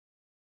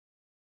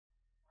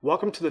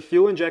Welcome to the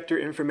fuel injector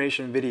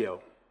information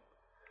video.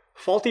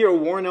 Faulty or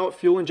worn out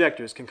fuel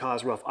injectors can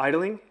cause rough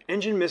idling,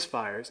 engine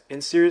misfires,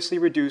 and seriously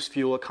reduce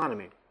fuel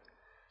economy.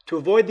 To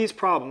avoid these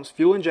problems,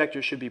 fuel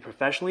injectors should be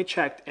professionally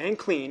checked and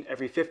cleaned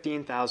every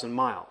 15,000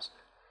 miles.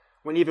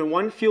 When even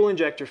one fuel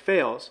injector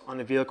fails on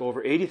a vehicle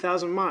over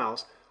 80,000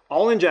 miles,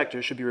 all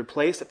injectors should be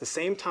replaced at the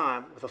same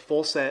time with a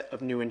full set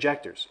of new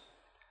injectors.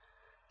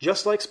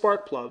 Just like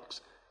spark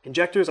plugs,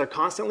 injectors are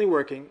constantly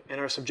working and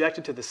are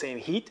subjected to the same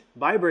heat,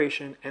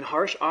 vibration, and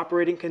harsh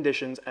operating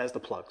conditions as the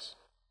plugs.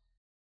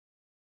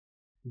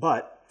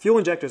 But fuel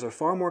injectors are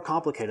far more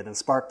complicated than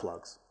spark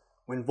plugs.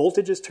 When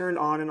voltage is turned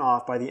on and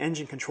off by the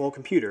engine control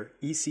computer,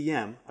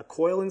 ECM, a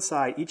coil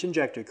inside each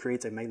injector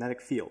creates a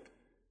magnetic field.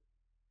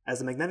 As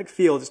the magnetic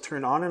field is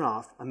turned on and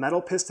off, a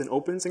metal piston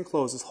opens and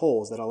closes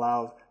holes that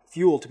allow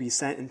fuel to be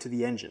sent into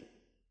the engine.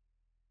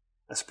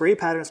 A spray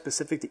pattern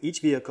specific to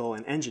each vehicle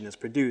and engine is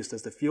produced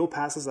as the fuel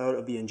passes out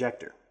of the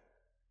injector.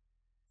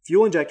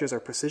 Fuel injectors are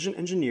precision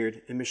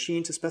engineered and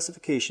machined to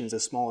specifications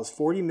as small as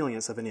 40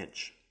 millionths of an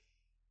inch.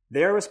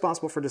 They are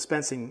responsible for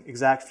dispensing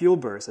exact fuel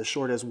bursts as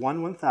short as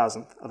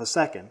 1/1000th of a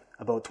second,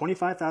 about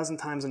 25,000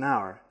 times an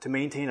hour, to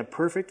maintain a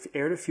perfect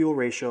air-to-fuel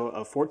ratio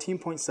of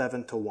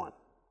 14.7 to 1.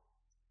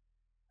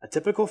 A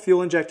typical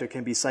fuel injector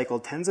can be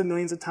cycled tens of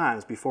millions of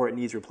times before it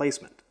needs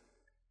replacement.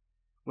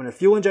 When a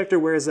fuel injector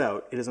wears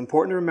out, it is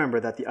important to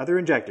remember that the other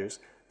injectors,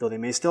 though they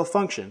may still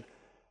function,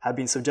 have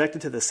been subjected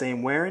to the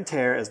same wear and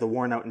tear as the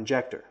worn-out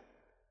injector.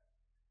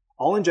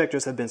 All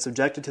injectors have been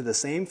subjected to the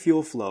same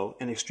fuel flow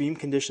and extreme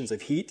conditions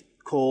of heat,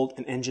 cold,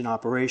 and engine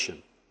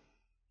operation.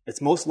 It's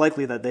most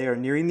likely that they are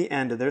nearing the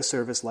end of their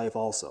service life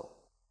also.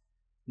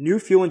 New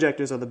fuel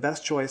injectors are the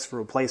best choice for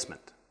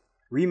replacement.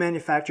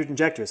 Remanufactured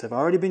injectors have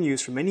already been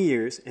used for many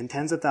years in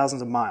tens of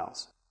thousands of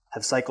miles,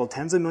 have cycled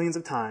tens of millions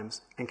of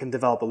times, and can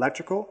develop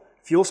electrical,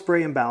 fuel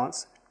spray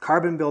imbalance,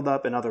 carbon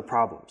buildup, and other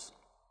problems.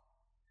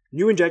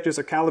 New injectors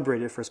are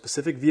calibrated for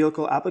specific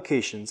vehicle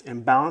applications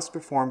and balanced to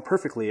perform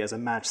perfectly as a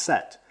match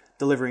set,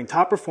 delivering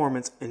top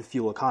performance and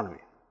fuel economy.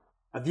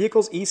 A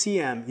vehicle's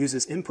ECM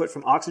uses input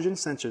from oxygen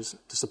sensors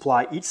to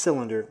supply each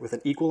cylinder with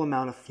an equal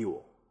amount of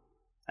fuel.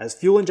 As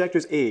fuel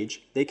injectors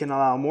age, they can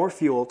allow more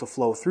fuel to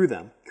flow through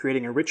them,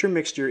 creating a richer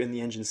mixture in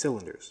the engine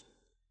cylinders.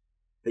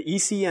 The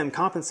ECM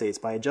compensates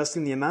by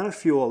adjusting the amount of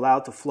fuel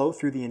allowed to flow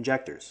through the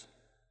injectors.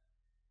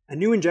 A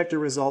new injector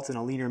results in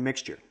a leaner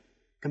mixture.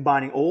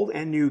 Combining old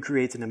and new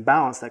creates an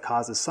imbalance that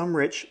causes some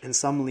rich and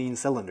some lean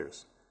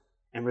cylinders,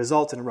 and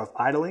results in rough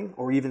idling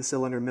or even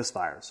cylinder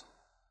misfires.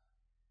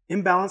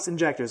 Imbalanced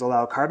injectors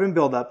allow carbon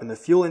buildup in the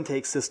fuel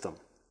intake system.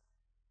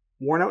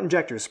 Worn-out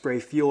injectors spray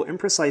fuel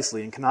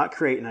imprecisely and cannot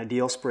create an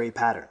ideal spray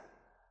pattern.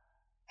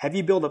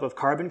 Heavy buildup of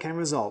carbon can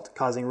result,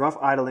 causing rough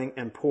idling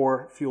and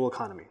poor fuel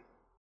economy.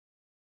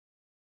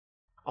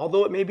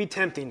 Although it may be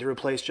tempting to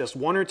replace just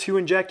one or two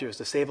injectors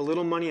to save a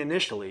little money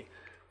initially,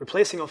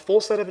 replacing a full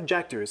set of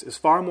injectors is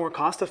far more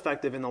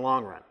cost-effective in the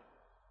long run.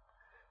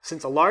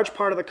 Since a large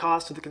part of the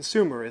cost to the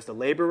consumer is the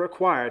labor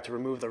required to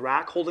remove the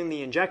rack holding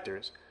the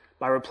injectors,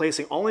 by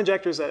replacing all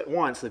injectors at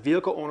once, the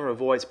vehicle owner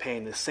avoids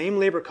paying the same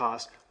labor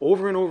cost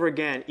over and over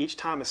again each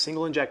time a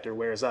single injector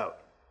wears out.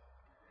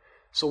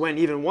 So when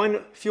even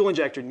one fuel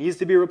injector needs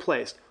to be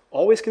replaced,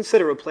 always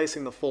consider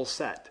replacing the full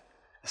set,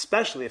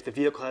 especially if the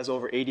vehicle has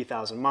over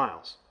 80,000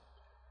 miles.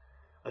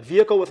 A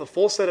vehicle with a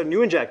full set of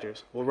new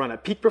injectors will run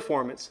at peak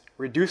performance,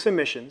 reduce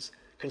emissions,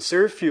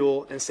 conserve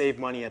fuel, and save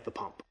money at the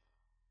pump.